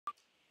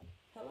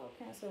Hello,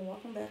 Cancer, and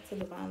welcome back to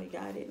Divinely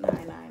Guided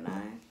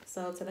 999.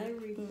 So, today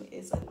reading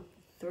is a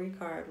 3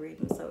 card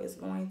reading. So, it's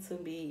going to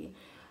be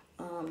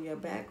your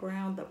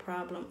background, the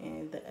problem,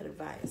 and the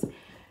advice.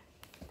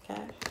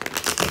 Okay.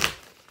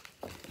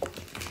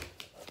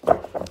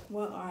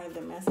 What are the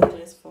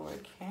messages for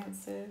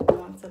Cancer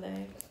on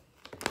today?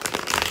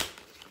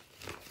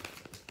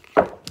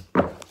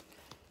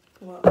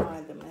 What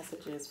are the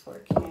messages for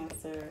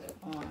Cancer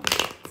on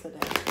today?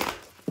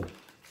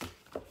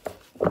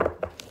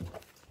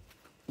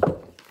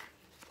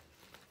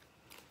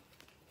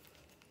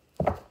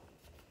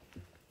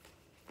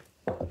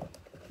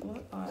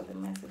 What are the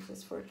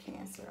messages for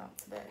Cancer on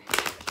today?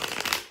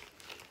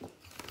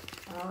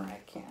 All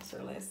right,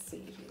 Cancer, let's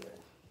see here.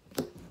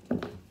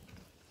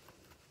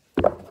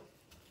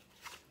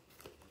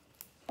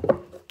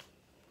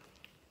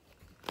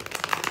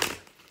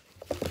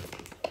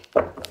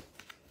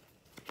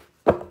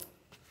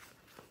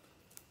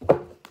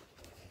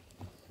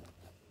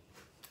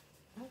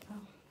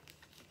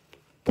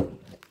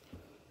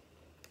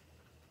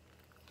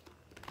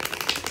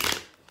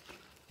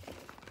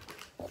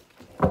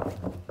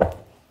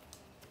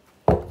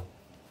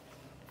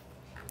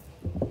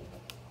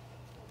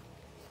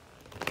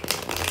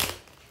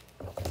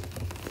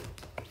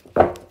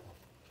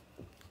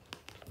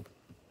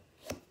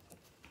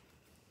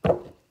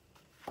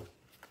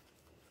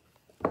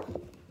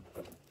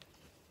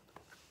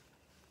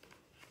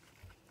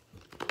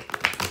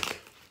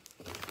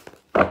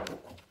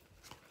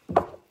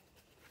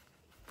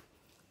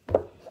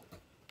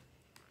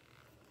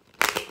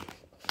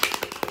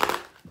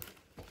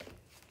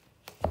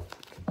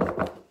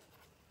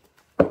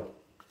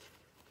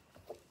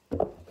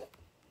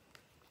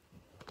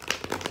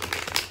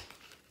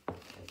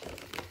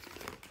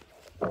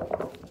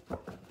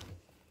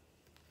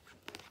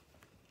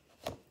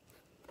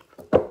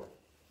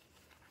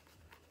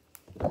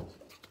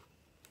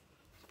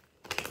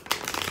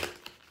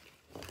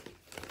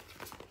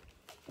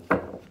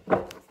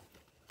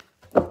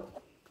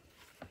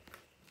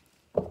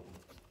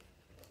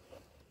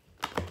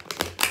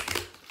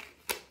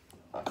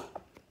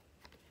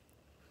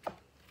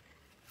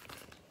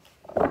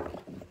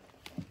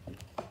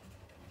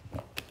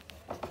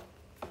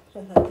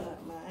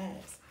 My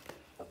ass.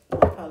 I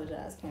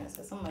apologize,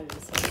 Cancer. Somebody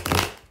just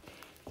said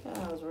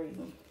I was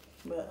reading.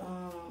 But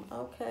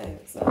okay,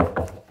 so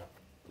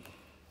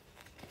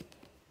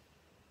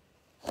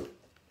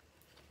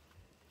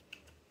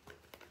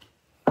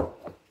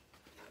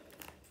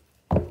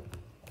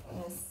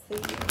let's see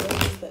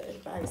what is the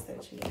advice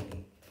that you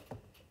need.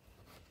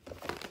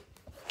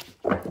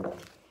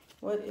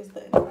 What is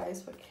the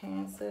advice for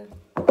Cancer?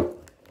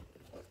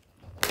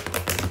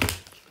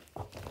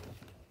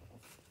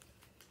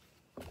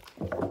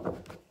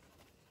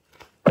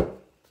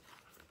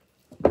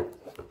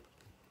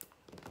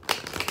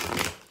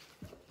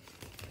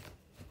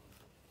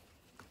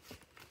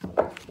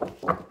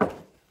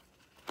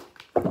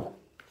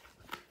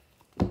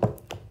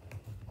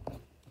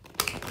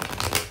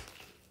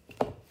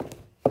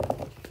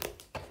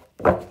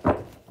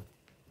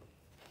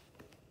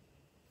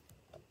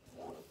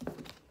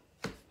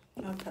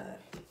 Okay.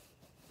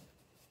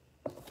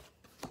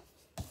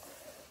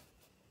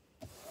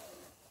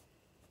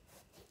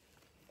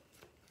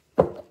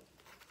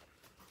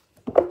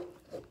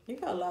 You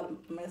got a lot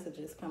of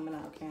messages coming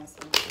out, Cancer.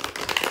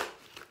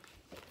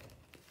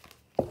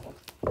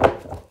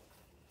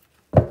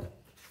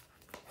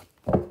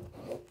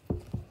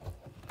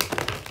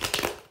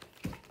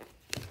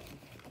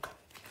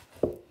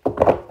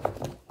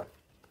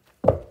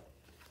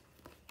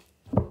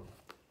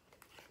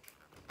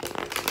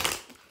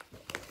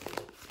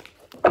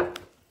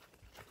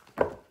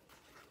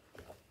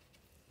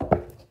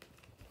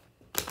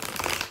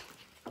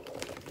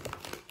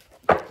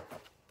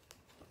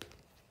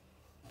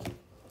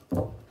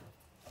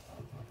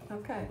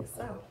 Okay,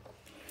 so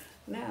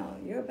now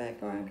your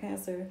background,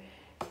 Cancer,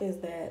 is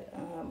that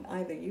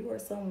either you or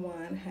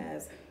someone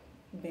has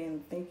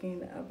been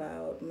thinking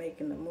about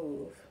making a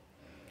move.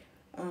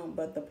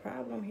 But the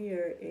problem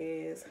here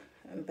is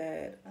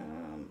that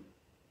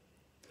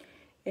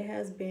it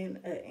has been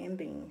an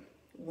ending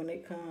when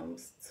it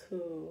comes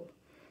to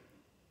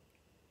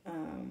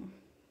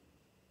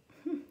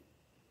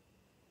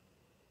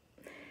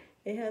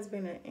it has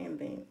been an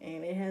ending,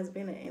 and it has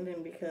been an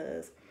ending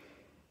because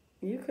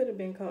you could have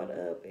been caught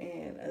up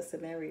in a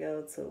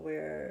scenario to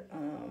where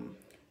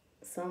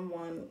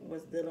someone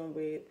was dealing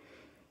with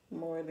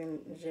more than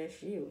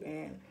just you,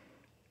 and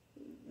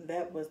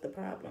that was the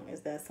problem,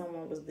 is that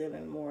someone was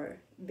dealing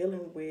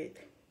with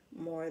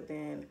more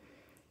than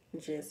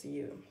just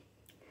you.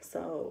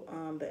 So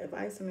the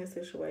advice in this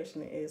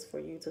situation is for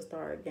you to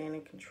start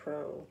gaining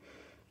control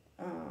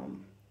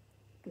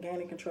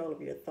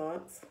of your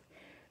thoughts,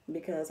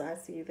 because I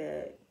see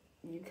that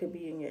you could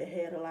be in your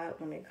head a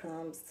lot when it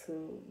comes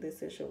to this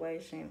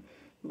situation,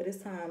 but it's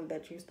time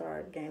that you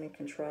start gaining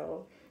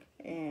control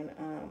and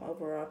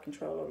overall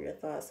control over your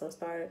thoughts. So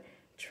start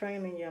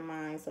training your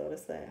mind, so to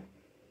say.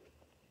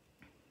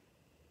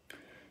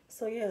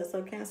 So yeah,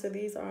 so Cancer,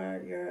 these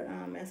are your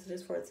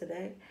messages for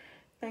today.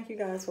 Thank you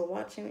guys for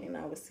watching, and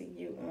I will see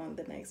you on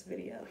the next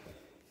video.